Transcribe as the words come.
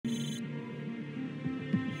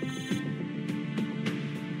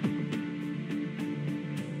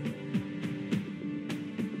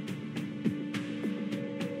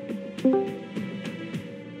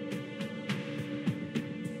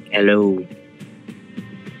Hello.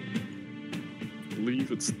 I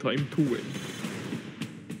believe it's time to win.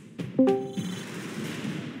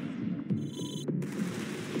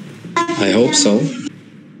 I hope so.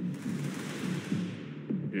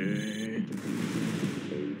 Okay.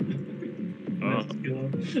 Let's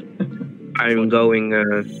go. I'm going, I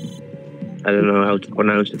don't know how to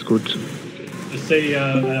pronounce it good. Just say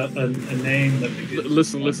a name that begins with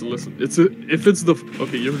Listen. one If it's the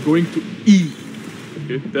okay, you're going to E.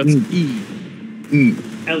 Okay, that's E. word.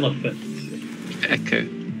 Elephant. Echo.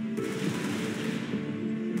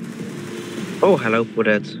 Oh, hello for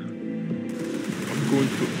that. I'm going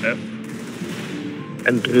to F.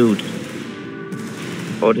 And rude.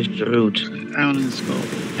 Oh, this is rude. Alan's got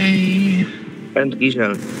A. And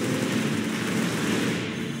Giza.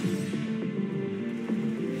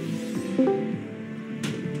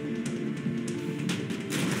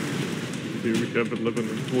 Here we have 11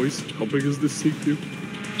 employees. How big is this CQ?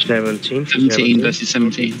 17. 17 versus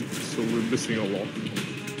 17. So we're missing a lot.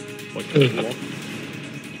 Like a lot.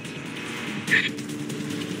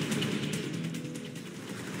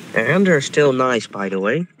 And they're still nice, by the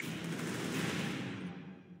way.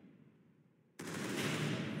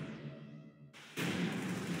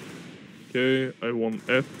 Okay, I want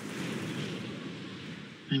F.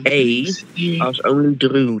 A. I was only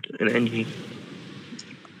rude and NG.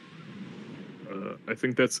 I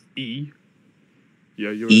think that's E.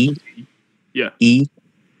 Yeah, you're E? E. Yeah. E.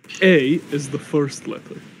 A is the first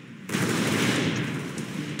letter.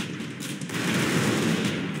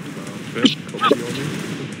 Ben, copy on me.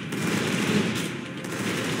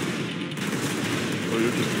 Oh,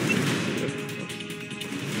 you're just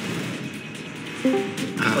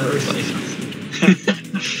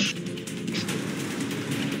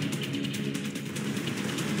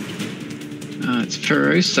It's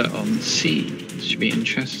Ferosa on C. Should be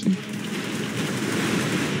interesting.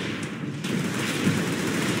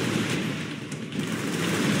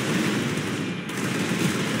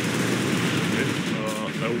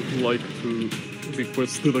 I would like to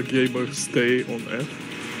request that a gamer stay on F.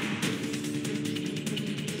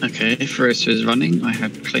 Okay, Ferosa is running. I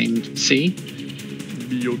have claimed C.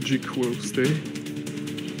 Biojik will stay.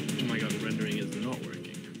 Oh my god, rendering is not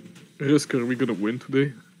working. Risk, are we gonna win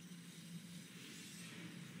today?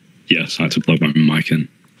 Yes, I had to plug my mic in.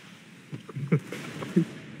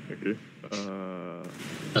 Okay.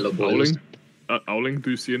 Hello, boys. Owling, do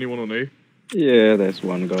you see anyone on A? Yeah, there's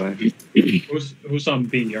one guy. Who's on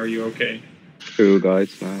B? Are you okay? 2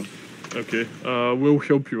 guys now. Okay, we'll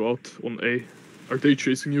help you out on A. Are they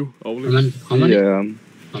chasing you, Owling? How many? Yeah,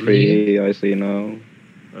 How many? 3 I see now.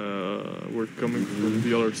 We're coming from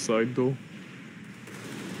the other side though.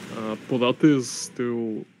 Podate is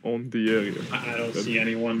still on the area. I don't see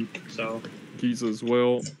anyone, so... Giza as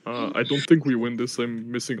well. I don't think we win this. I'm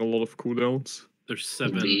missing a lot of cooldowns. There's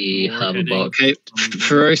 7. We more have heading. about... Okay,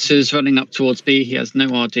 Ferosa is running up towards B. He has no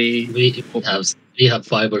RD. We have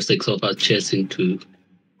 5 or 6 of us chasing 2.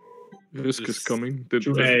 Risk is coming.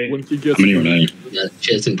 To A. When he gets How many are there? Yeah,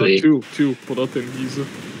 chasing to A. Two. Podate and Giza.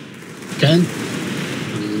 10?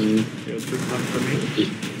 Yeah, Good one for me.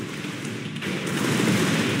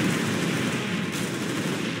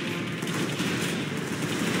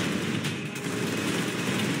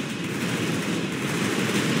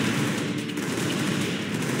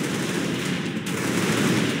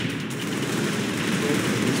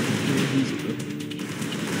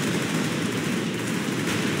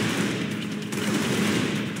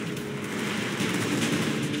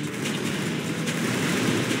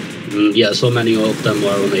 Yeah, so many of them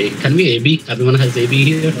are on A. Can we AB? Everyone has AB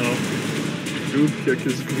here? No. Good, check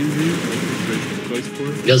his greedy. Nice for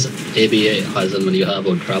it. Just AB has them when you have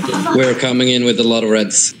on problem. We're coming in with a lot of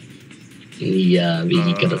reds. Yeah,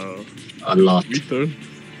 we get a lot. Return.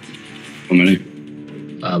 How many?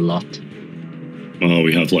 A lot. Oh,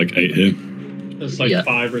 we have like 8 here. There's like Yeah.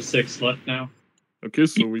 5 or 6 left now. Okay,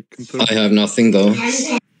 so we can turn. I have nothing though.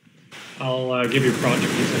 I'll give you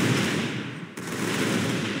project music.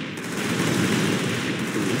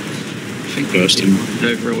 I think First in.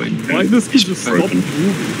 over a win. Why does he just stop broken.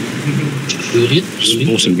 moving? Julian?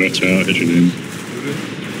 Sports inverter outage in.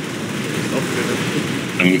 Stop it.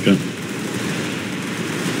 Oh, okay.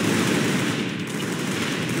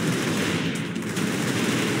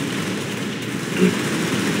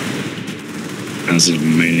 As a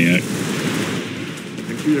maniac. I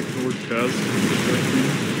think we ignored Kaz.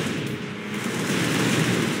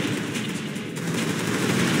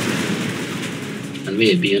 Can we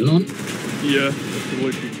AB alone? Yeah, I feel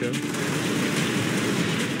like we can.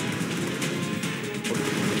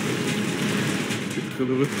 Get rid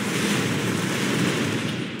of it.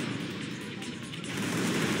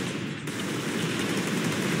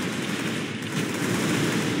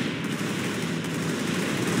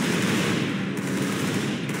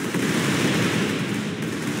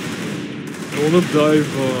 wanna dive,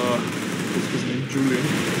 what's his name, Julian?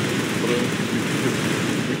 But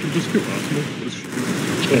we can just kill Asmo. What is she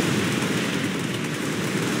doing?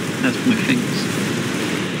 That's my things.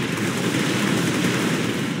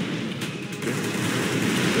 Okay.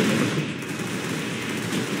 Then everything.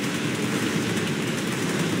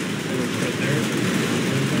 Right there.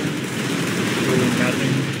 Rolling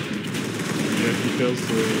nothing. Yeah, he tells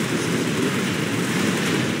this thing to do.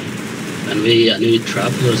 And we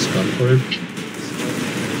trap your stun for him.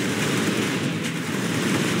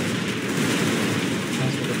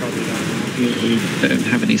 That's what they're probably down. You don't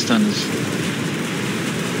have any stunners.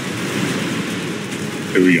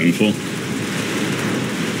 Who are we going for? I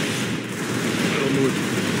don't know if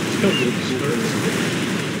Still good.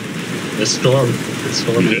 The storm. The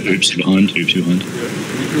storm. Yeah, oops, behind. Oops, behind. yeah,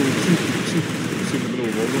 we go oops in the middle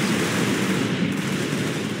of all this.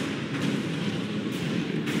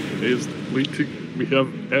 A is depleting. We have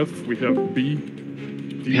F, we have B.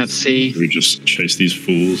 D, We have C. We just chase these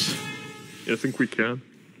fools. Yeah, I think we can.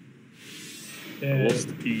 I Yeah. lost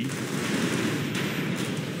E.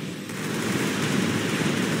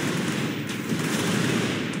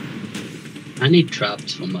 I need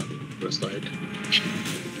traps on my first side.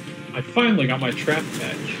 I finally got my trap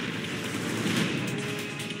patch.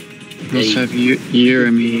 We also have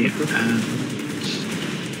Urami and...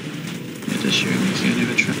 Yeah, just Urami's the only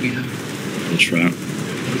other trap we have. I'll trap.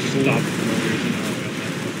 Stop for no reason.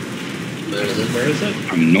 Where is it? Where is it?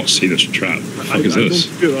 I'm not see this trap. What the fuck is I this?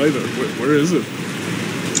 don't see it either. Where is it?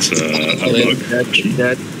 It's a Oh, bug.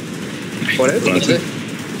 That. What is But I it? think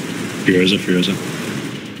Furiosa.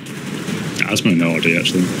 Asmo, no idea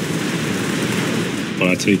actually. But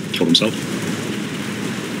I think he killed himself.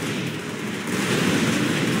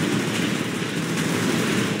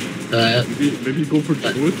 Maybe go for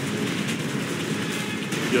Druid?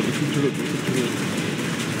 Yeah, look at Druid, look at Druid.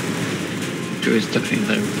 Druid's definitely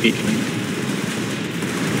the weak link.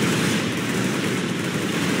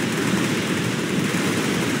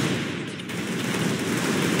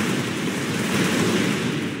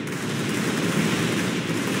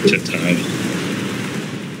 Tit tab.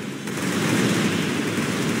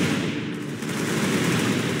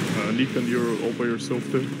 Nikan, you're all by yourself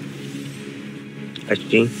there. I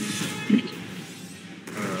see.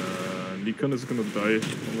 Nikan is gonna die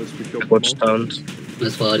unless we help What's him out. down?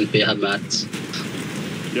 That's why we have mats.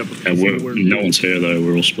 Yeah, but Yeah, he's nowhere no near. one's here though,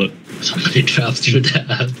 we're all split. So many traps you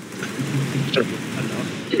have.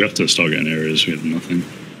 We have to start getting areas, we have nothing.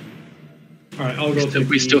 Alright, I'll go to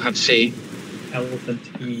We still have C. Elephant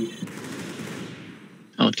E.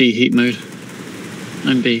 Oh, D heat mode.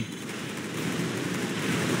 I'm B.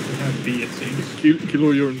 We have B, it seems.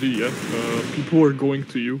 Kilo, you're in D, yeah? People are going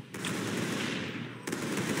to you.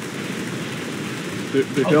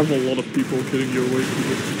 They have a lot of people heading your way.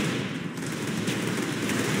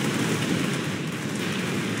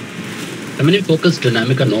 How many focus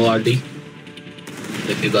dynamic and no RD?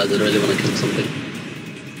 If you guys really want to kill something.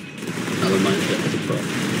 Never mind, that was a problem.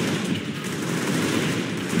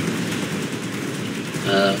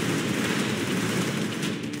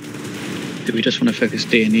 Do we just want to focus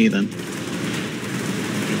D and E then?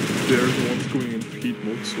 They're the ones going in feed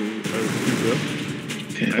mode, so I'll do that.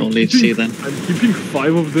 Okay, I'll leave C then. I'm keeping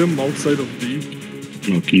 5 of them outside of D.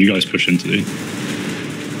 Well, can you guys push into D?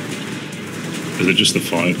 Is it just the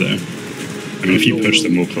 5 there? I mean, if you push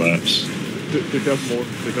them, we'll collapse. They have more,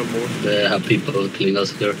 they have more. They have people killing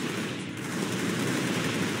us here.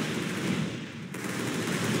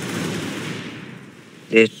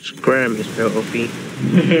 This Graham is so OP.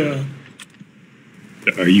 Yeah.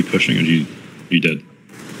 Are you pushing or you dead?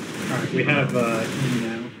 Alright, we have E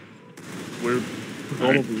now. We're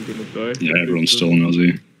probably gonna die. Yeah, everyone's still on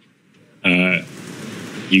Aussie.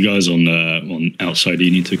 You guys on outside,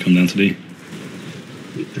 you need to come down to D.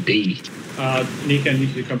 D. Nika, I need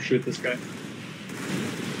you to come shoot this guy.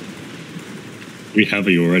 We have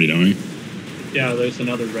you already, don't we? Yeah, there's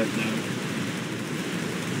another red now.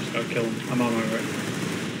 Just gotta kill him. I'm on my way.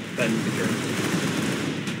 Then you can turn.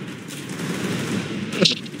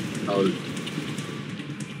 Oh,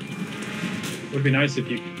 Would be nice if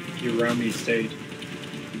you round me stayed.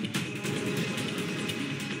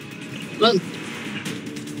 well,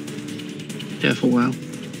 Careful, wow.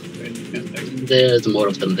 Then you can stay. there's more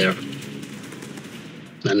of them there.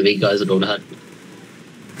 And we guys don't have.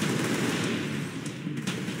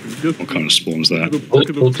 What kind of spawn's that?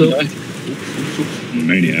 Also,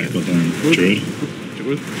 Maniac, goddamn. Druid.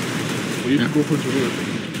 Druid. We need to go for Druid.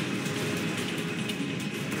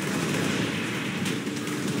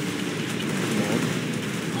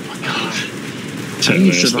 How do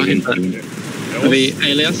you survive that? That Are we was,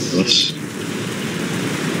 alias? Us.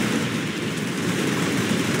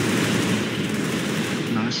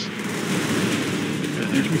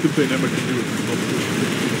 Usually the dynamic can do it.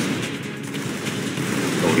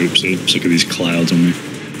 Oh, oopsie. I'm sick of these clouds on me.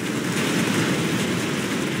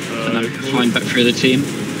 Dynamic flying back through the team.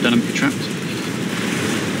 Dynamic trapped.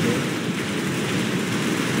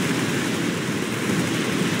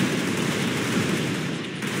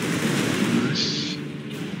 Nice.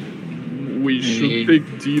 We should take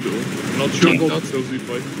D though. Not sure about this LZ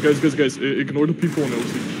fight. Guys, ignore the people on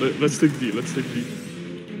LZ. Let's take D. Let's take D.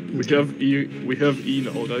 We have E. We have E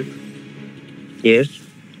now, right? Yes.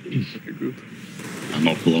 Okay, good.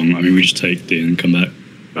 Not for long. I mean, we just take D and come back.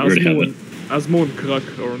 We already have it. Asmo and Crack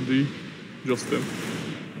are on D. Just them.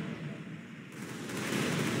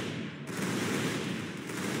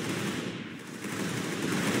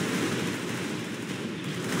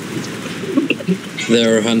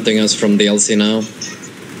 They're hunting us from the LC now.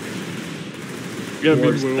 Yeah,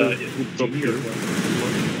 Towards we're all the- grouped up here.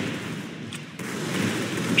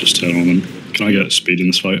 Just turn on them. Can I get speed in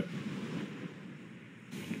this fight?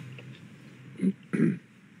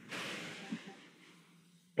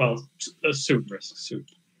 Well, a soup risk, soup.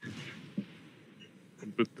 A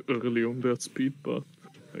bit early on that speed, but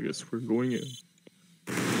I guess we're going in.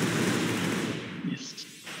 Yes.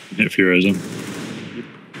 Hit Furiosa.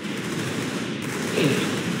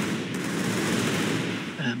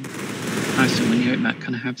 Tyson, when you're at that,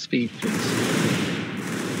 can I have speed, please?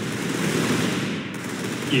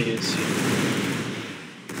 Yes.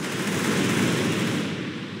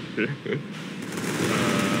 Okay.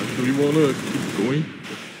 Do we want to keep going?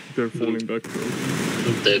 They're falling back though.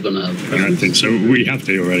 They're gonna have. I don't think so. We have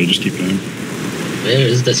to already. Just keep going. Where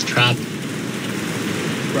is this trap?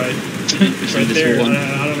 Right. It's Right in this there. one.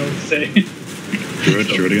 I don't know what to say. Good,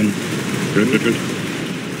 do it again. Good.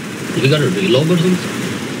 We got a reload or something?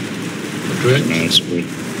 Druid? No, it's good.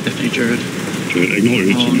 Definitely Druid. Druid. Ignore it.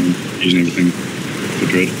 Using everything. For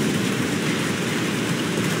Druid.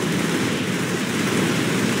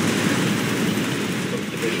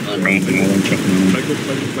 Ramping all on, trapping all on.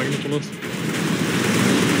 Magnet on us.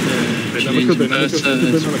 Julian's inverter.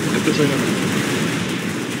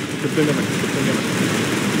 Dynamic.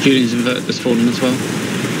 Julian's inverter has fallen as well.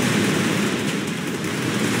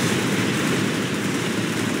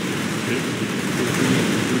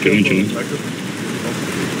 Julian.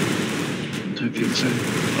 Don't think so.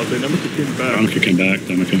 Dynamic came back. Danica came back.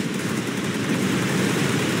 Danica.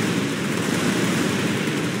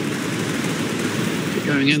 Keep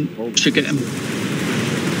going in. Should get him.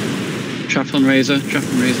 Trap on Razor.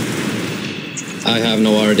 I have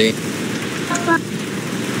no RD.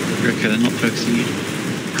 Okay, they're not focusing you.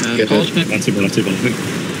 Good. Parchment. That's it.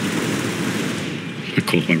 I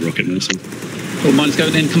called my rocket nursing. Oh, mine's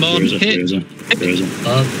going in. Come on, hit. Furiosa.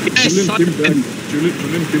 Yes, Julian I came back. Julian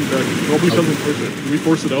came back. Probably doesn't force it. Can we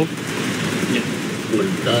force it out? I'm gonna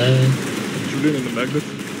die. Julian in the magnet.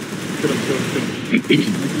 Kill him.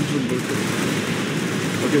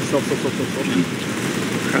 Okay, stop.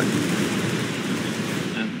 Crack.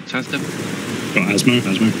 Taz them. Got Asmo.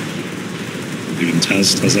 Even Taz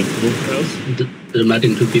that before. Yes. They're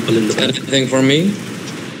matting 2 people in the back. Anything for me?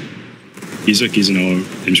 He's an our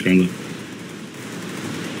team scrambler.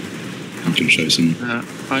 I can show some.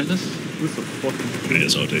 Pilus. This is a fucking... It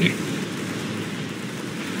is OD.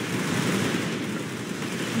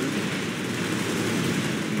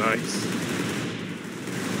 Nice.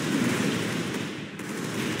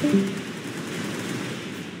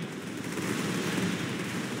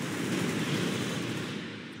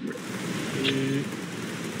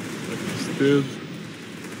 Dead.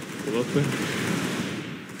 Pull up there.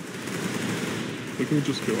 We can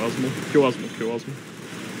just kill Asmo. Kill Asmo.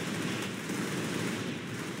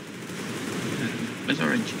 Where's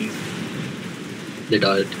orange key? They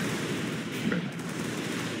died.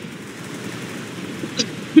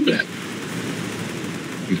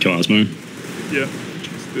 You kill Asmo. Yeah,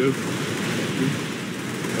 just dead.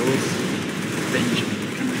 Alice. Benjamin.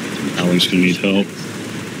 Alex gonna need help.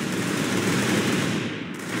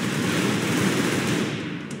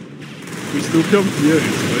 We still have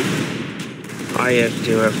theories, right? I have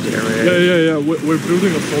to have the area. Yeah. We're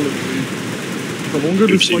building a solid lead. The longer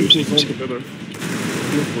this fight Oopsie. goes on, the better.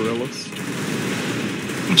 Good for Alice.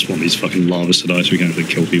 I just want these fucking lavas to die so we can actually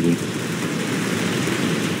kill people.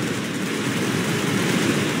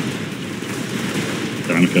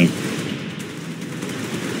 Danica.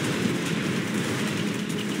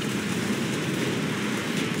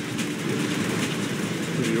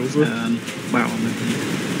 Furiosa. Wow, I'm making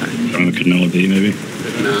that in the Danica no OD maybe.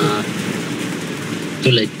 Nah.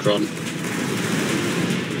 Too late, Tron.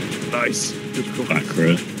 Nice. Good call. Back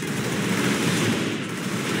row.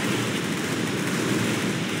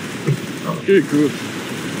 Okay, good.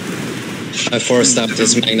 I forced out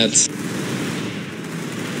his magnet.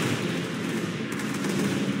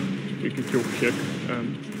 We can kill Kick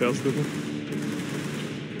and Chaos Devil.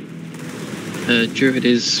 Druid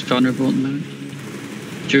is vulnerable at the moment.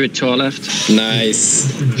 Druid to our left.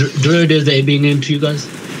 Nice. Druid is aiming into you guys.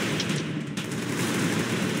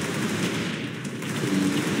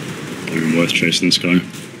 Not even worth chasing this guy.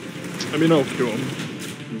 I mean, I'll kill him.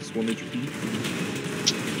 He's 1 HP.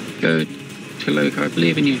 Go to Loco, I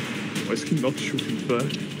believe in you. Why is he not shooting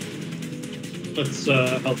back? Let's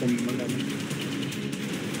help him.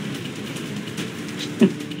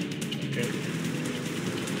 Okay.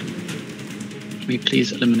 Can we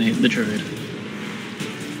please eliminate the Druid?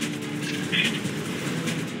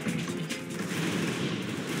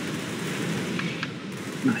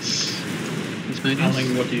 Nice. That's my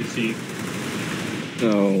Alan, what do you see?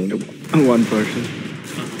 No, one person.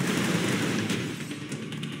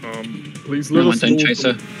 Please let No, us don't know. chase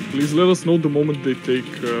her. Please let us know the moment they take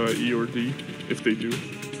E or D, if they do.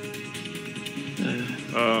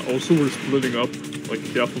 Also, we're splitting up. Like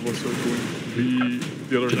half of us are going B,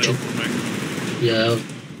 the other half are Mac. Yeah,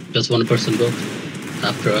 just one person go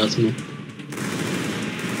after Asmo.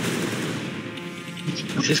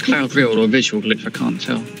 Is this cloud real or visual glitch? I can't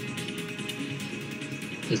tell.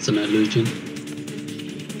 It's an illusion.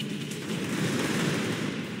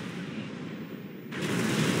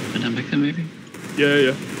 Dynamica maybe?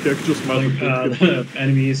 Yeah. Kick just Like, mattered.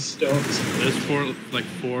 enemies stoked. There's four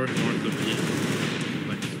north of me.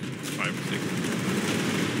 Like 5 or 6.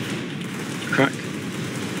 Crack.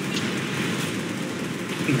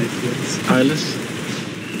 Nice hits. Eyeless.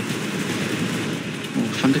 Or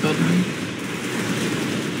Thunder God maybe?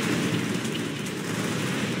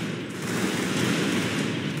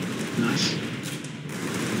 Nice.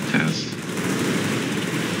 Taz.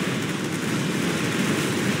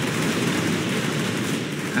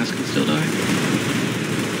 Taz can still die.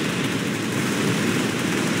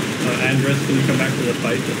 Andres, can you come back to the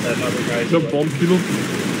fight with that other guy? The bomb kilo.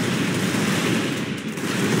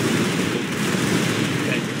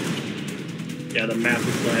 Okay. Yeah, the map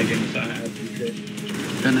is lagging, so I have to shit.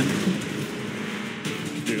 Dynamic.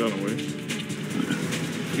 He ran away.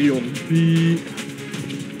 E on B.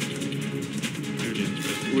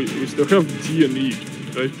 We still have D and E,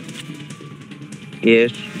 right?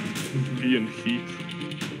 Yes. D and Heat.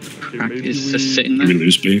 Okay, Crack maybe is we... just sitting Did we there.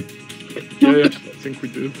 lose B? Yeah, I think we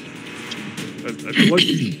did. I feel like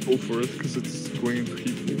we should go for it, because it's going into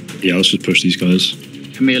Heat. Yeah, let's just push these guys.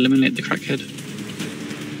 Can we eliminate the crackhead?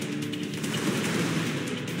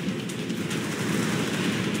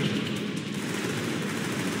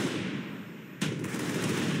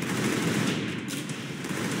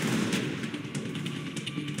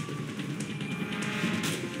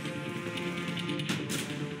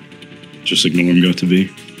 Just ignore him, go to B.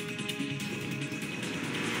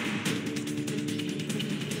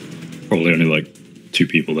 Probably only like 2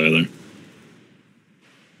 people there though.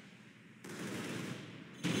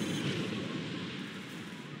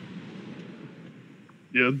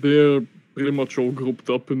 Yeah, they're pretty much all grouped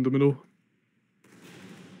up in the middle.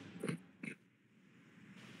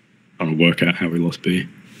 Trying to work out how we lost B.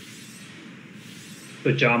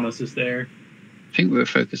 Pajamas is there. I think we were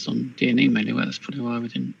focused on D&E mainly, well, that's probably why we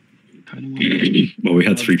didn't have anyone. Well, we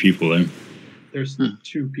had 3 people there. There's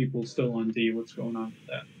 2 people still on D. What's going on with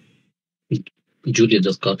that? Julia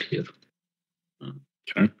just got here.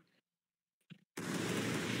 Okay.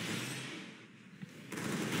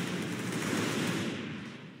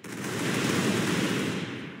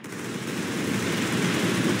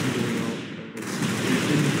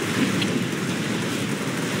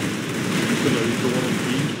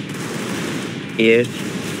 Yes.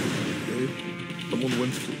 Okay. Someone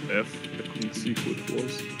went to F. I couldn't see who it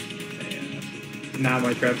was. Now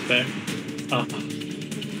my trap's back.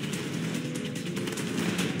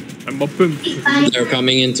 I'm up in. They're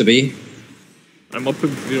coming into B. I'm up in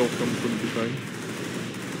 3. I'll come from behind.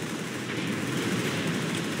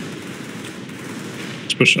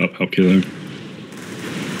 Let's push up, help kill him.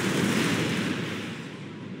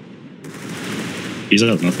 He's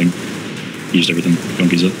out nothing. He used everything.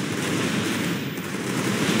 Gunky's up.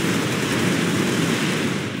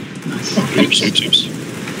 Nice. Oops.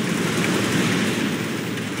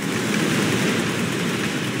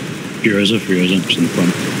 Furiosa, just in the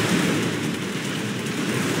front.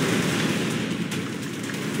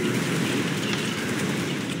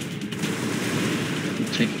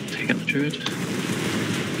 Take out the Druid.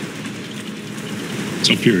 It's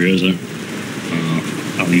not Furiosa.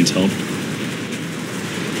 Al needs help.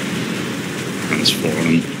 And there's 4 on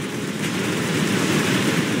him.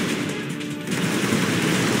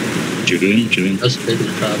 Julian. Just take the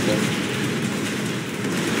trap off.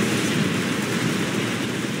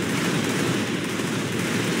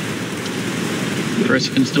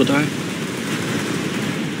 Furiosa can still die.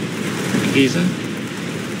 Giza.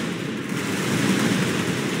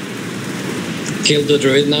 Killed the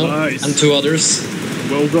druid now, Nice. and 2 others.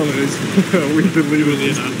 Well done, Ace. We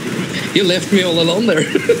deleted it. You left me all alone there.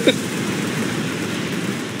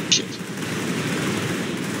 Shit.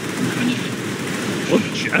 What?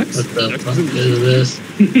 Jax? What the Jax fuck isn't- is this?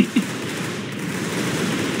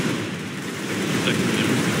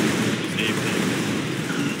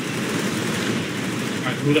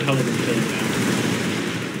 Alright, who the hell are we killing now?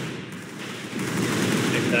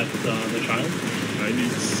 Maybe that's the child? I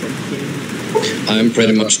need something. I'm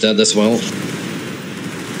pretty much dead as well.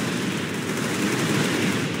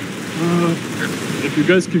 If you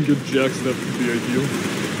guys can get Jax, that would be ideal.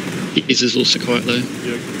 Giza's also quite low. Yeah,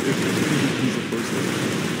 if you can get Giza first.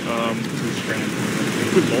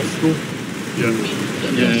 Quick lost though. Yeah.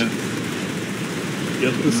 Yeah.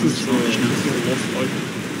 Yeah, this is a lost fight.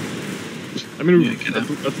 I mean, Yeah, get out.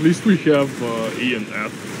 at least we have A and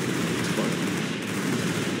F. It's fine.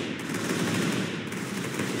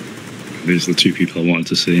 These are the 2 people I wanted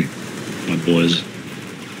to see. My boys.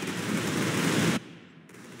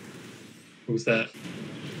 Who's that?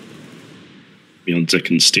 Beyond Dick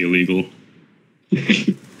and Steel Eagle.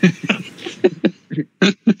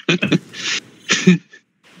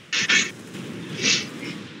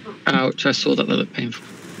 Ouch, I saw that. That looked painful.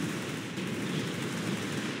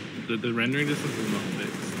 The rendering distance is not big.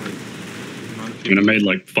 It's like, not I mean, I made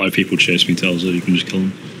like 5 people chase me, Telza. You can just kill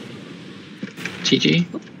them. GG.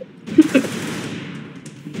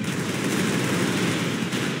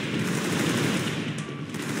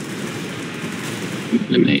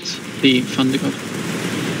 Eliminates the Thunder God.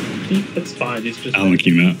 That's fine, he's just... Alan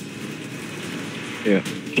came out. Yeah.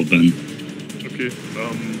 Or Ben. Okay,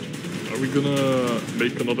 are we gonna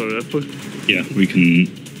make another effort? Yeah, we can.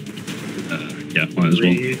 Yeah, might as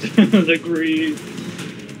well. Greed. The greed.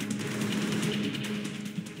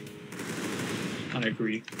 I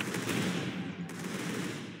agree.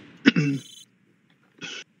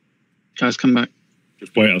 Guys, come back.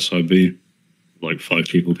 Just wait outside B. Like 5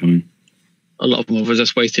 people coming. A lot of them are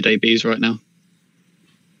just wasted ABs right now.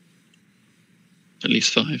 At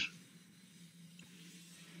least 5.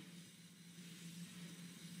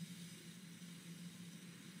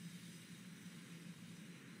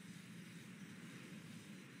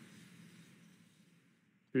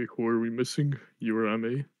 Okay, who are we missing? You are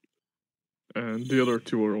MA. And the other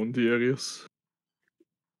 2 are on the areas.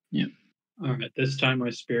 Alright, this time my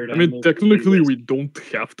spirit I mean, animal- technically we don't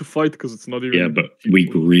have to fight because it's not even... Yeah, but we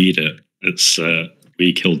read it. It's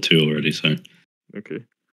we killed 2 already, so. Okay.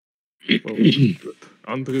 Well, good.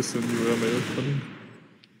 Andres and you MA are coming.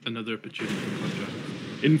 another opportunity contract.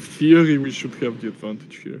 In theory, we should have the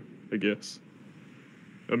advantage here, I guess.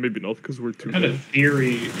 Maybe not, because we're too What kind low. of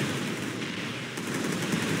theory?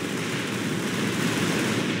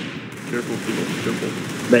 Careful, people, careful.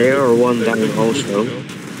 They are one They- down they can also. look, you know.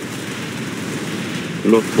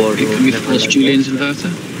 Look for Can we force Julian's inverter?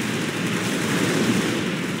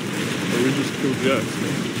 Or we just kill Jax, no?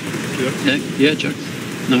 Jax, Yeah, Jax.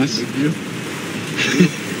 Nice. idea.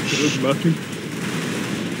 Good matching.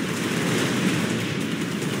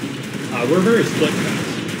 We're very split, guys.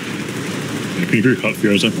 Can you group up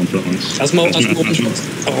Fioza? 1 foot lines. Asmo.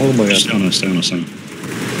 Oh my Stay god. on us, stay on us, stay on us.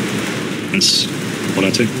 It's. What I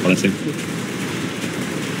take?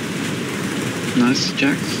 Nice,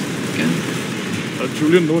 Jax. Again.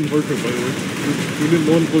 Julian, no one hurt her, by the way. Julian,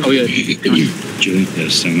 no one hurt Oh, yeah. Julian, yeah,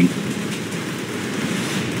 stay on them.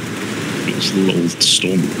 It's a little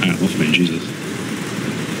storm out off me, Jesus.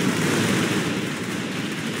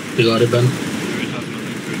 You got it, Ben. We have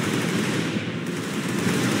nothing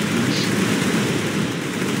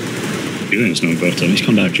to Julian's no inverter. He's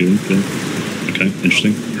come back, Julian. Good. Okay,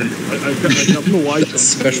 interesting. I have no idea. That's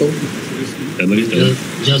special. Seriously. Deadly.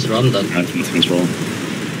 Just run then. I have nothing as well.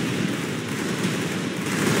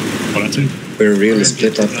 What I take? We're really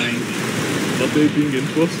split up. Not they being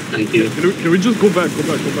into us. Thank you. Can we just go back?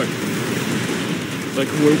 Like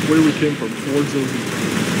where we came from, towards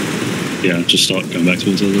LZ. Yeah, just start going back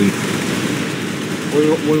towards the lead.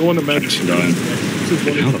 We want to match. Jack's dying.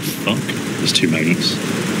 How the fuck? There's 2 magnets.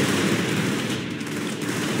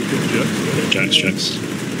 Jax.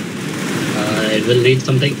 I will need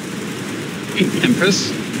something.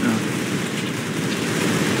 Empress?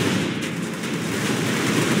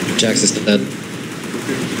 Jax is dead.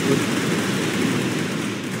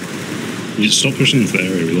 You just stop pushing into the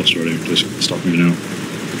area we lost already. Just stop moving out.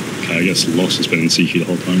 Okay, I guess Lost has been in CQ the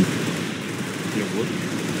whole time.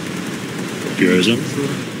 Fioza?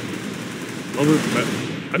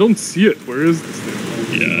 I don't see it. Where is this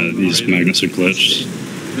thing? Yeah, these magnets are glitched.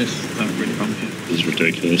 This really wrong here. This is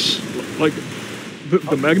ridiculous. Like,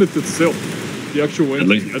 the magnet itself, the actual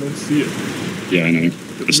Deadly? entity, I don't see it. Yeah, I know.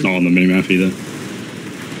 It's not on the minimap either.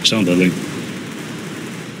 It's not deadly.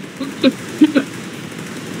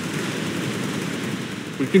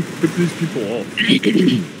 We can pick these people off.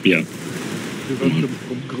 Yeah. Prevent them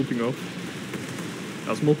from grouping up.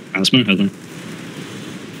 Asmo? Asmo, Heather.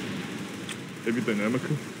 Maybe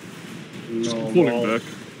Dynamica. Just No, falling well, back.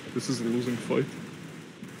 This is a losing fight.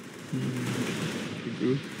 Okay,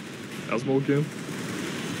 good. Asmo again.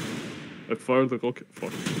 I fired the rocket.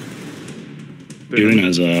 Fuck. Julian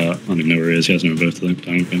has I don't know where he is. He has no vote though.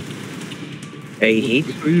 Damn, okay. A heat.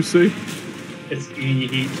 What do you say? it's E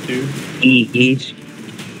heat too. E heat.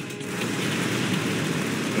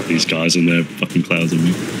 These guys in their fucking clouds on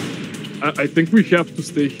me. I think we have to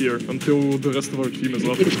stay here until the rest of our team is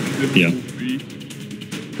up. Yeah.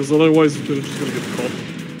 Because otherwise they're just gonna get caught.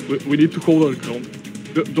 We need to hold our ground.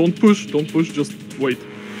 Don't push, just wait.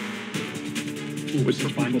 Wait for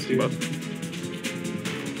people to come back.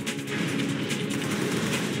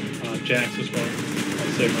 Jax as well.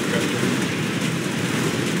 I'll save my treasure.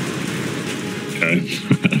 Okay.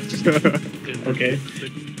 Okay.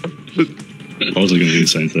 I was going to do the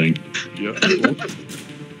same thing. Yeah.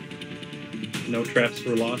 No traps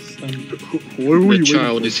were lost then. Who are we? The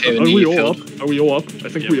child is here in Are the we all field. up? Are we all up? I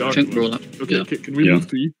think we are. I think we're all up. Okay, Yeah. can we move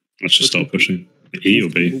to E? Let's just start pushing. E or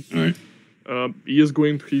B? Alright. E is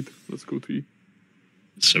going to heat. Let's go to E.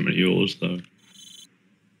 So many yours though.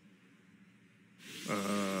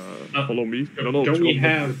 Follow me. No, Don't we John,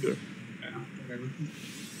 have? there. Yeah, whatever.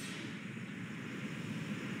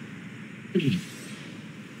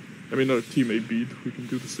 I mean, our team A beat. We can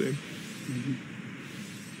do the same.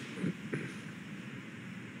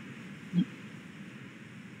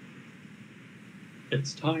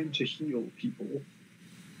 It's time to heal people.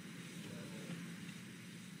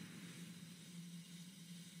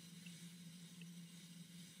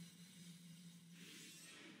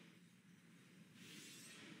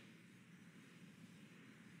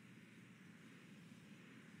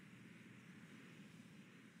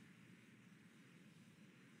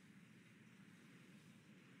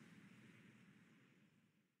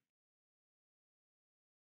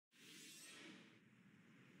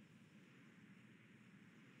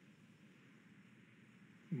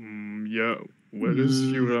 Yeah. Where is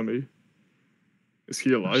Hirame? Is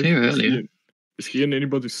he alive? here earlier. Is he in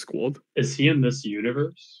anybody's squad? Is he in this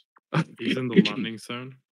universe? He's in the landing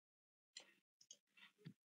zone.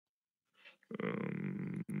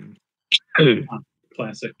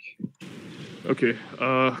 Classic. Okay.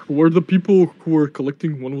 Who are the people who were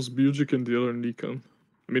collecting? One was Bujic and the other Nikan.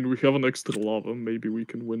 I mean, we have an extra lava. Maybe we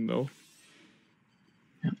can win now.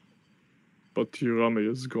 Yeah. But Hirame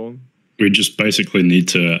is gone. We just basically need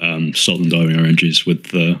to stop them diving RNGs with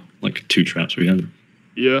the like 2 traps we have.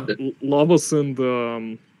 Yeah, lavas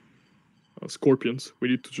and scorpions. We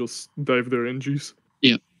need to just dive their NGs.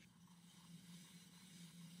 Yeah.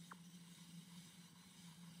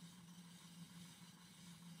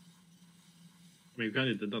 I mean, we kind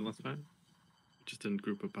of did that last time. Just didn't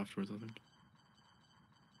group up afterwards, I think.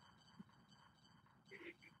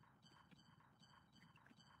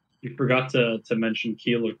 You forgot to mention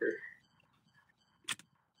Keylooker.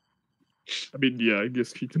 I mean, yeah, I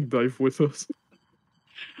guess he can dive with us.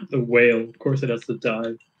 The whale. Of course it has to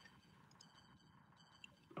dive.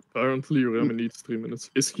 Apparently, Hirame needs 3 minutes.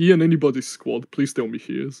 Is he in anybody's squad? Please tell me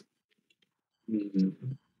he is.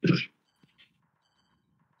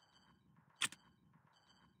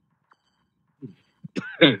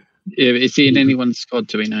 Yeah, is he in anyone's squad?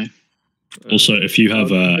 Do we know? Also, if you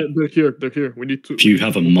have a They're here. They're here. We need to. if you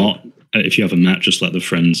have a mat, just let the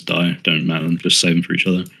friends die. Don't matter them. Just save them for each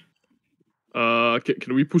other.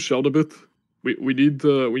 Can we push out a bit? We need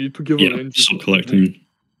to give our Yeah. engine. Stop collecting.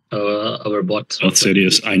 Our bots. Darth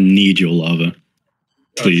Sidious, I need your lava.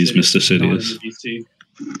 Please, Mr. Sidious. DC.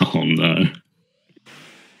 Oh no.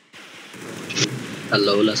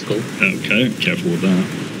 Hello, let's go. Okay, careful with that.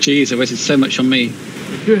 Jeez, I wasted so much on me.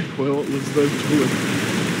 Okay, well, let's dive through it.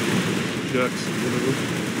 Jax, whatever.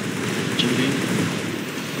 Julian.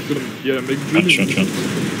 I'm gonna, make Trap, Julian. trap,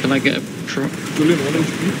 trap. Can I get a prop? Julian 1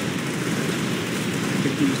 HP. I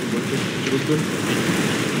think he used the weapon. Should have done.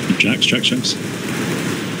 Jax.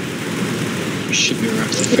 Should be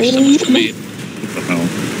alright. There's so much for me. What the hell?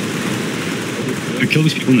 Kill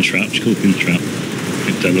these people in the trap. Just kill them in the trap.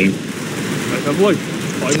 Get deadly. I have like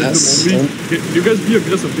 5 of them on me. Okay, you guys be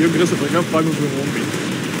aggressive. I have 5 of them on me.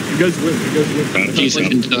 You guys win. Jesus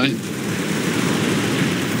can die.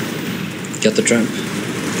 Get the trap.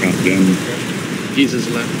 Trap again. Jesus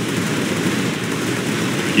left.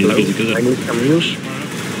 He's good. I need some news.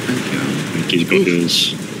 Thank you. I think he's got his.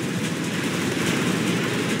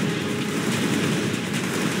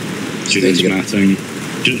 Julian's matting.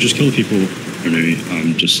 Just kill the people around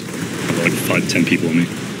me. Just have like 5-10 people on me.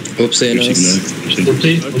 Oopsie,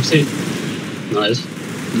 Oopsie, oopsie. Nice.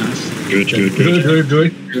 Nice. Good.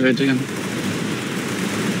 Good again.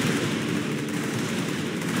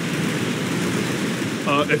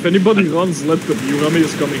 If anybody runs, let them. Urami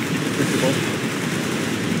is coming. Pick him up.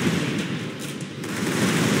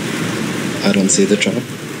 I don't see the trap.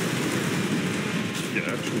 Yeah,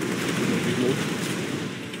 actually. Reload.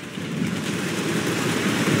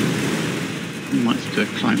 Might have to do a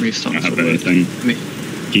climb restart. I don't have anything. Me.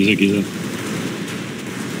 Giza.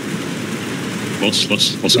 Lost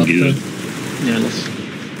some Giza. Yeah, lost.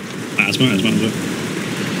 Asthma.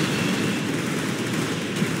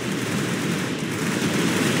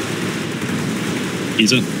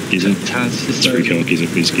 Giza. Taz is It's free kill. Giza,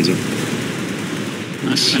 please, Giza.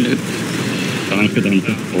 nice. And Down.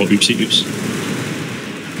 Or oops.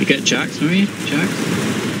 we get Jax, maybe? Jax?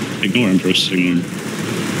 Ignore Empress, ignore him.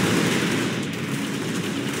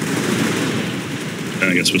 I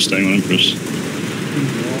guess we're staying on Empress.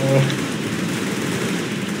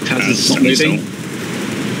 Taz is not moving.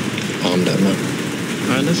 On that man.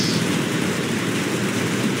 Wireless.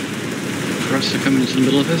 Cross are coming into the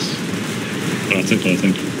middle of this. I think.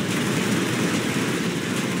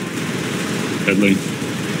 Deadly.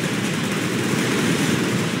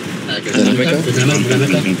 Dynamica.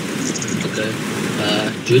 Okay.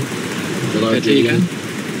 Jude. Deadly again.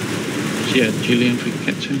 Yeah, Julian, if we can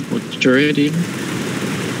get to him. Or Druid even.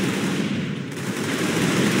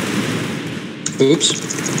 Oops.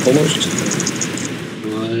 Almost.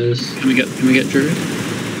 Nice. Can we get Druid?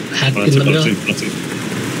 Hack in the middle. That's it.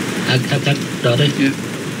 Hack. Got it. Yeah.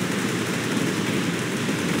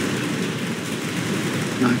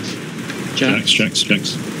 Nice. Jax.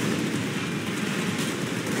 Jax.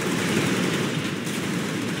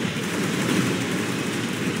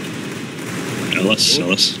 Ellis.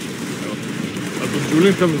 Does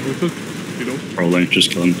Julian come with it? You know? Probably, just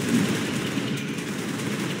kill him.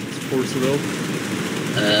 Let's force it out.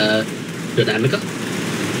 Dynamica.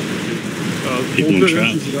 People hold in the trap.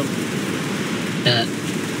 engines down.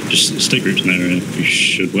 Just stay grouped in there, we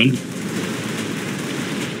should win.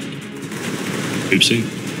 Oopsie.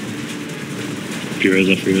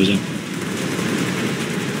 Furiosa.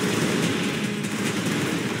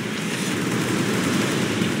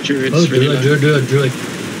 Druid's really low.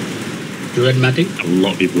 Druid matting. A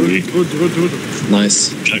lot of people weak. Good.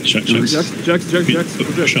 Nice. Jax. Jax.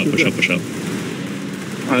 Push up.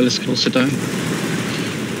 Wireless can also die.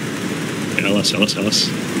 Ellis.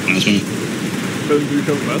 Nice one. Ben, do you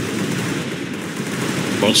have math?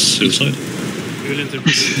 Boss, suicide. Julian's in.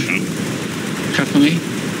 Trap on me.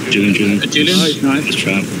 Julian. Julian. Nice. Just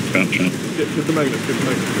trap. Get the magnet.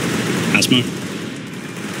 Asthma.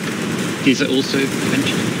 These are also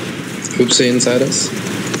eventually. Oopsie inside us.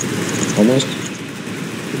 Almost.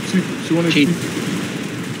 See one Cheat. HP.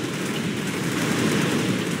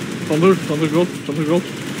 Thunder gold.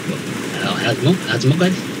 Asthma,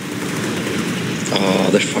 guys. Oh,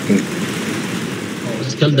 they're fucking.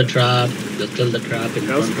 Just kill the trap. In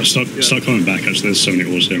front. Start coming back, actually. There's so many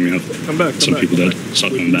ores here, and we have Come back. some people dead.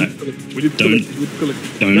 Start coming back. We need to collect.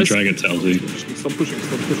 Don't drag it to LZ. Stop pushing.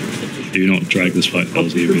 Do not drag this fight to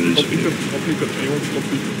LZ, really. Stop peeking. Anyone stop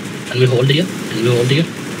peeking. And we hold here.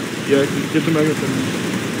 Yeah, get the magnet and...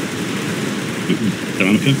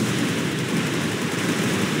 Dynamica.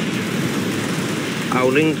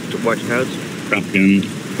 Howling, watch out. Trap again.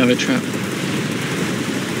 Another trap.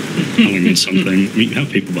 Howling means something. We have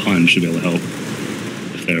people behind, should be able to help.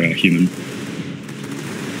 If they're human.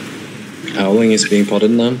 Howling is being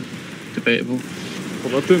potted now. Debatable.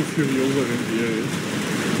 Well, that didn't Furiosa in the area.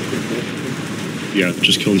 Yeah,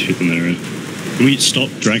 just kill these people in the area. Can we stop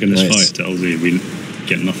dragging this Nice. fight to LZ? We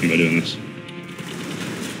get nothing by doing this.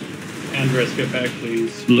 Andres, get back,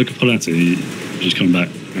 please. Look at Polati. Just come back.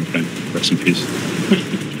 Okay, rest in peace.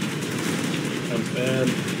 That was bad.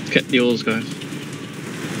 Let's get the oars, guys.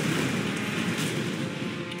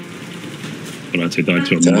 Polati died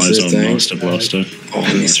to a That's it, Mizar thanks. Master Blaster. Oh,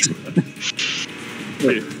 I missed.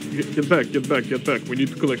 Wait, get back. We need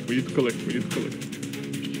to collect.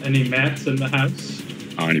 Any mats in the house?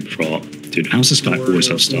 I need prop. Dude, how's this guy always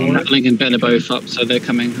have stun? Link and Ben are both up, so they're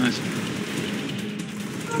coming. Nice.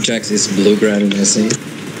 Jax is blue grabbing, I see.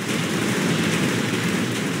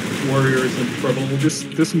 Warriors in trouble.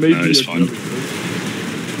 This may be it's a fine.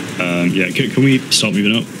 damage, Yeah, can we start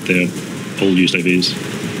moving up? They're all used AVs.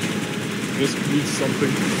 Risk needs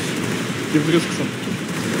something. Give Risk something.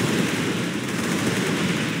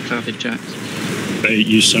 Clouded Jax. They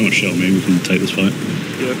use so much shell, maybe we can take this fight.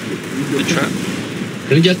 Yeah. The trap.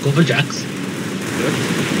 Can we just go for jacks? Yeah.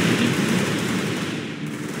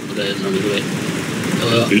 Okay, it's running away.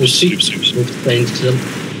 Oops, Oopsie. oops, oops. Oops, staying still.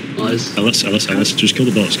 Nice. Ellis, just kill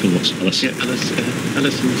the bots, Ellis. Yeah, Ellis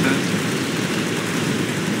and Taz.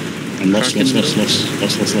 And lost. Crack in the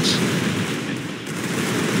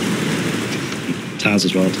Taz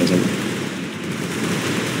as well, Taz.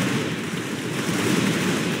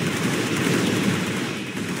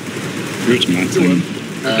 Root's Matting.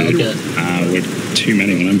 Okay. We're too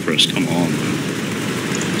many on Empress, come on.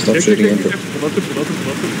 Stop shooting Emperor.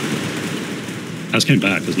 Taz came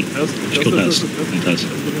back, doesn't it? She killed Taz.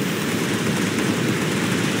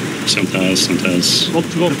 Some Taz.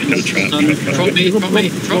 No trap.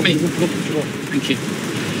 Drop me. Thank you.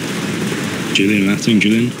 Julian Matting,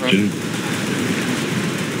 Julian.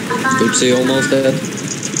 Oopsie, almost dead.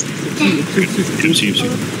 Oopsie.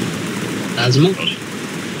 Asthma?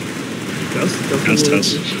 Taz.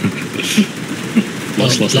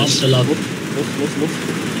 Lost. Lost a lot.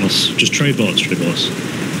 Lost. Just trade bots. Trade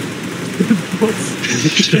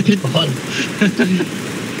ball.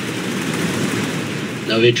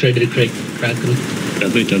 Now we traded Kraken.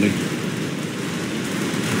 Deadly.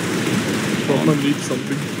 Botman needs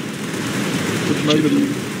something. Put him out of the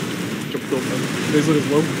jump Botman. Laser as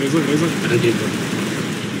well. Laser. And you.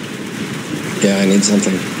 Yeah, I need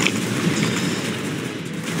something.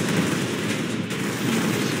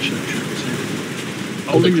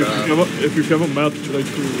 I'll think if you have a map, try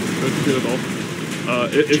to get it off.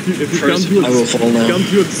 If you can't do it, I will fall now. If you can't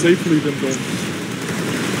do it safely, then don't.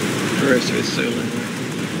 Cursor is so low.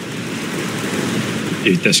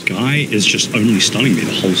 Dude, this guy is just only stunning me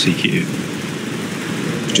the whole CQ.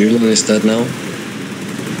 Julian is dead now.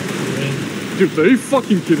 Dude, are you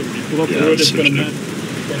fucking kidding me? Pull up the road, it's gonna seriously. man.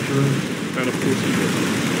 And of course you will.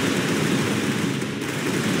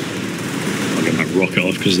 I'll get my rocket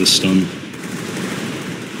off because of the stun.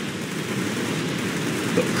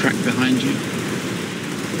 Got crack behind you.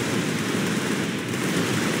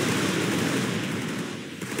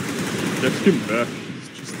 Jack's came back. He's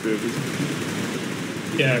just dead, isn't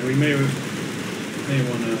he? Yeah, we may want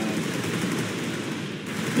to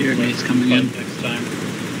Your nate's coming fight in. next time.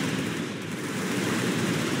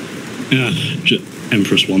 Yeah,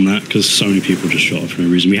 Empress won that because so many people just shot her for no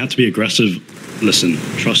reason. We had to be aggressive. Listen,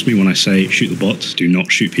 trust me when I say shoot the bots. Do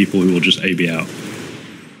not shoot people who will just AB out.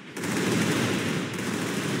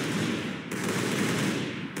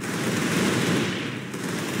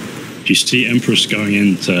 If you see Empress going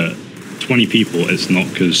into 20 people, it's not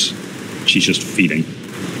because she's just feeding.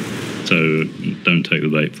 So don't take the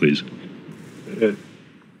bait, please.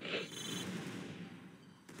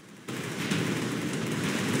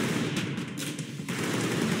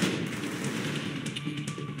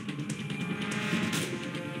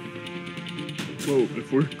 Well,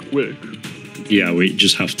 if we're quick. Yeah, we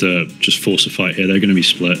just have to just force a fight here. They're going to be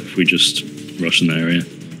split if we just rush in the area.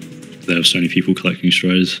 They have so many people collecting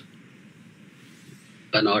strays.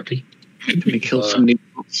 Penalty. We killed so many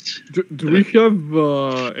bots. Do we have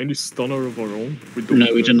any stunner of our own? We don't.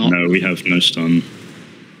 No, we do not. No, we have no stun.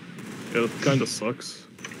 Yeah, that kinda sucks.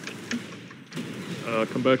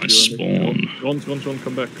 Come back I here. spawn. Run,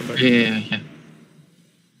 come back. Yeah.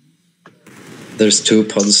 There's 2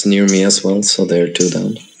 pods near me as well, so they're 2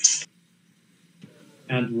 down.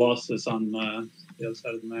 And Lost is on the other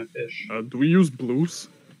side of the map-ish. Do we use blues?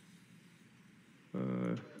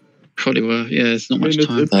 Probably were. Yeah, there's not much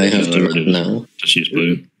time. I have There them it is. now. Just use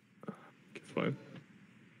blue. Okay, fine.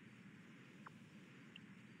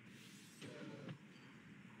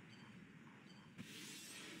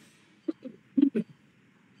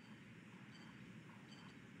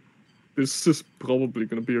 This is probably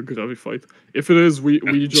gonna be a gravy fight. If it is, we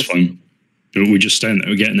It's just fine. We just stay in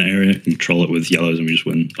we get in the area, control it with yellows, and we just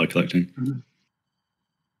win by collecting.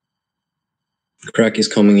 Crack is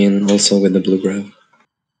coming in also with the blue grav.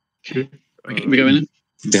 okay. We going in?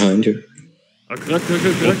 Behind you. Crack. What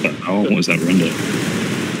the hell? What was that render?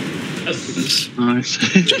 Yes. Nice.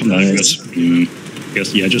 Just come down, I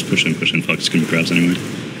guess, yeah, just push in. Fuck, it's gonna be grabs anyway.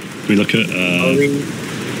 Can we look at,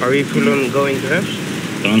 Are we full on going grabs?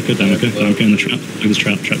 Danke in the trap. Look at this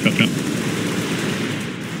trap. Good.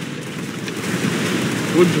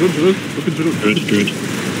 Look at Drew. Good.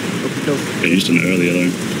 I used an earlier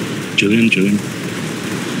though. Julian.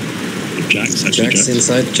 Jack's Jack's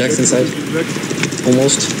inside.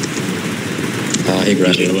 Almost. He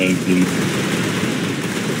grabbed it. Yellow.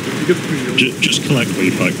 Just collect where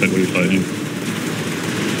you fight.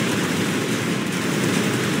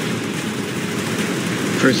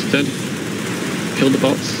 First dead. Kill the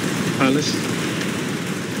bots. Palace.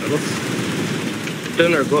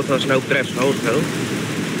 Thunder God has no press also.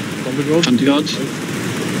 Van de God. Van de God.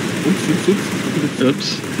 Oops.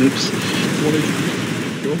 Oops. 1 HP.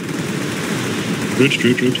 Go.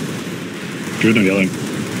 Druid. Druid on yellow.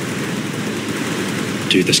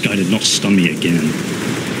 Dude, this guy did not stun me again.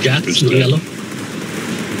 Jax, no yellow.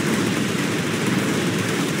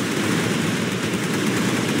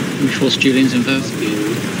 We force Julian's in first.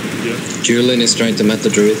 Yeah. Julian is trying to met the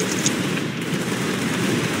druid.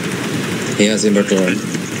 He has inverted line.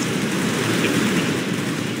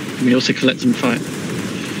 We also collect and fight.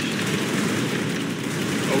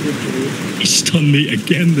 I'll go through. He stunned me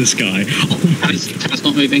again, this guy. Oh my Taz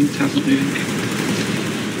not moving.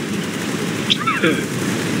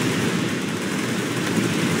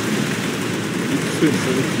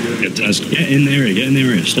 Yeah, Taz, get in the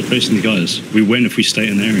area. Stop facing the guys. We win if we stay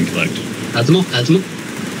in the area and collect. Asmo.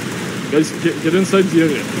 Guys, get inside the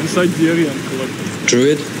area and collect.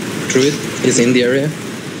 Druid is in the area.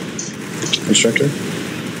 Instructor.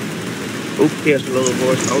 Oop, he has a lot of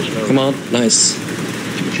horse also. Come on, nice.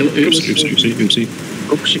 Kill Oops. Oopsie.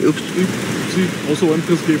 See, also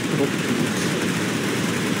Empress gave an opportunity.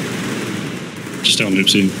 Just down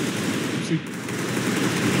Oopsie.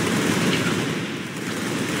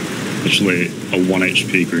 Actually, a 1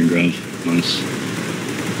 HP green grav. Nice.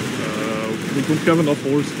 We don't have enough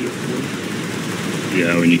horse here for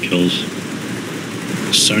Yeah, we need kills.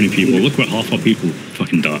 So many people. Look what half our people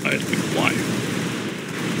fucking died. Like, why?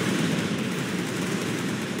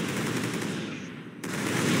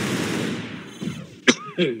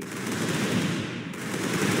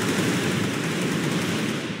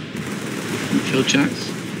 Kill Jax.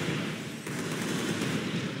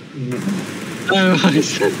 Oh,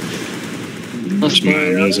 This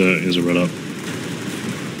man, here's a red up.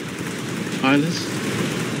 Eyeless.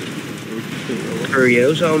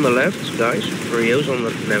 Furiosa on the left, guys. Furiosa on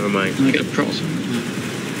the... Never mind. I get a props.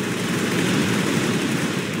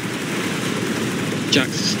 Jax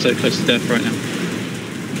is so close to death right now.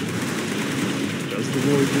 That's the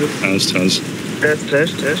void, yes. Taz.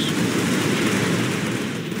 Test.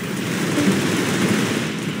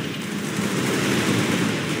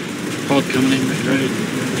 Pod coming in, right?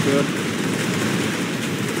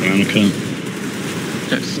 Veronica.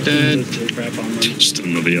 Jax is dead. Just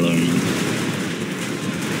another yellow.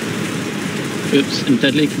 Oops, and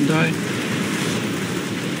Deadly can die.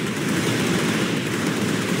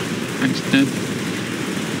 Frank's dead.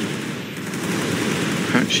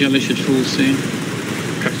 Cracked Yellow should fall soon.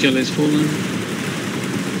 Cracked Yellow's fallen.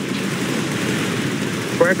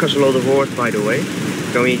 Crack has a lot of horse, by the way.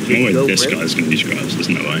 Can we No way go this for it? guy's gonna use grabs, there's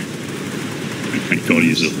no way. Thank God he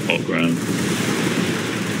uses a hot grab.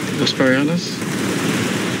 Lost Borealis.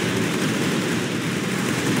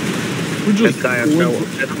 We're just That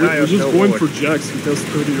guy has going for Jax. He has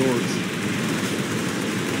 30 orbs.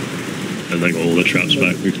 And like all the traps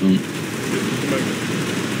back, we can't.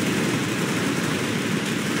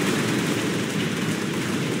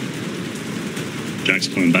 Jax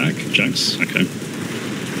coming back. Jax, okay.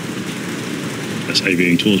 That's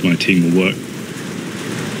AVing towards my team will work.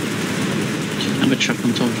 Have a trap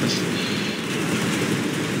on top of us.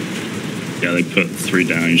 Yeah, they put 3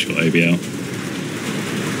 down, you just got AV out.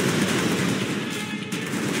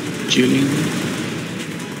 Julian.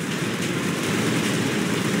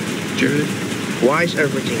 Druid. Why is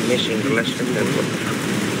everything missing less than that?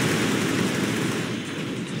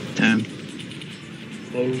 Damn.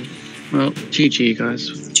 Well, GG guys.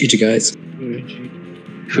 GG guys.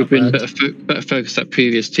 If we'd been better focused that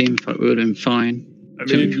previous team fight, we would have been fine. I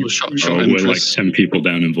Too many mean, people shot We're like Empress. 10 people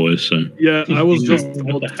down in voice, so. yeah, I was just What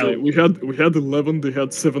about the to say, hell? we had 11, they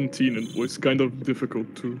had 17, and it was kind of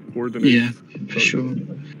difficult to coordinate. Yeah, for sure.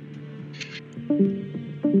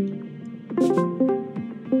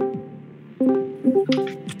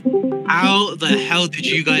 How the hell did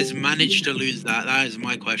you guys manage to lose that? That is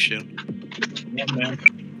my question.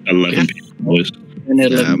 11 people in voice.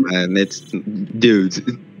 Yeah, man, it's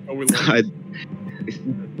dude. I will I,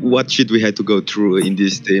 what shit we had to go through in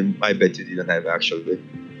this team? I bet you didn't have actually.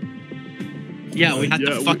 Yeah, we had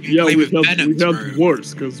to fucking we play with had, Venom, we had bro.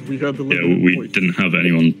 worse because we had 11 Yeah, we points. didn't have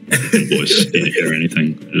anyone in voice or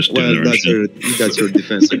anything. Just do Well, their own shit. that's your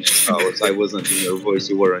defense against ours. I wasn't in your voice,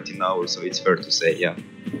 you weren't in ours, so it's fair to say, yeah.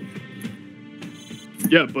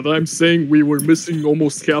 Yeah, but I'm saying we were missing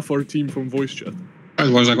almost half our team from voice chat. It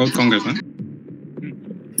was a good congress, man.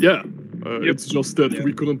 Yeah, it's just that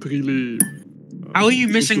we couldn't really... How are you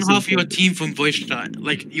missing half your team from voice chat?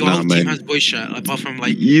 Like, your Nah, whole man. team has voice chat, apart from,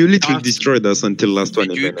 like... You literally Dark, destroyed us until last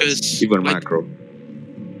 20 Lucas, minutes, even like- macro.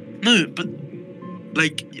 No, but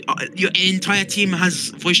Like your entire team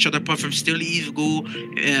has voice chat apart from Still Eagle,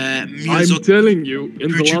 I'm telling you,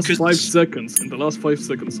 in the last 5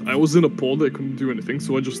 seconds, I was in a pod, I couldn't do anything,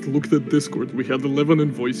 so I just looked at Discord. We had 11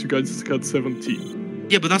 in voice, you guys had 17.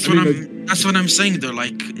 Yeah, but that's what I'm saying though.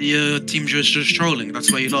 Like your team just trolling.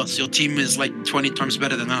 That's why you lost. Your team is like 20 times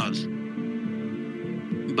better than ours.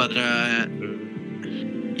 But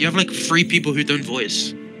you have like 3 people who don't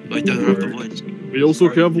voice. Like don't have the voice. We also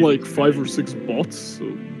have like 5 or 6 bots, so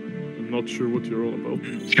I'm not sure what you're all about.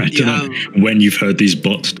 I don't know when you've heard these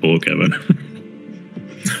bots talk ever.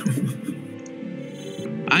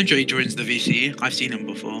 Andre joins the VC. I've seen him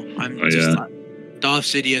before. I'm just like Darth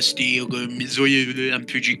Sidious, Diogo, Mizoya, and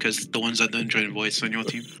Puji, because the ones that don't join voice on your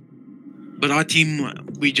team. But our team,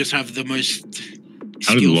 we just have the most.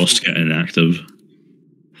 How did Lost get inactive?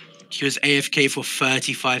 He was AFK for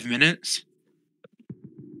 35 minutes.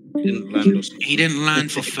 He didn't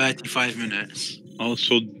land for 35 minutes.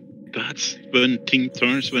 Also, that's when thing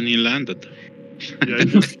turns when he landed. Yeah,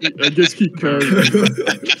 I guess he carried.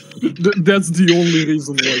 That's the only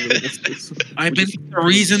reason why we lost this. I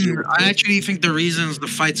actually think the reasons the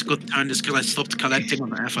fights got turned is because I stopped collecting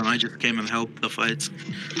on F and I just came and helped the fights.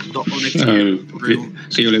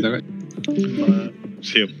 See you later.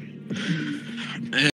 See you.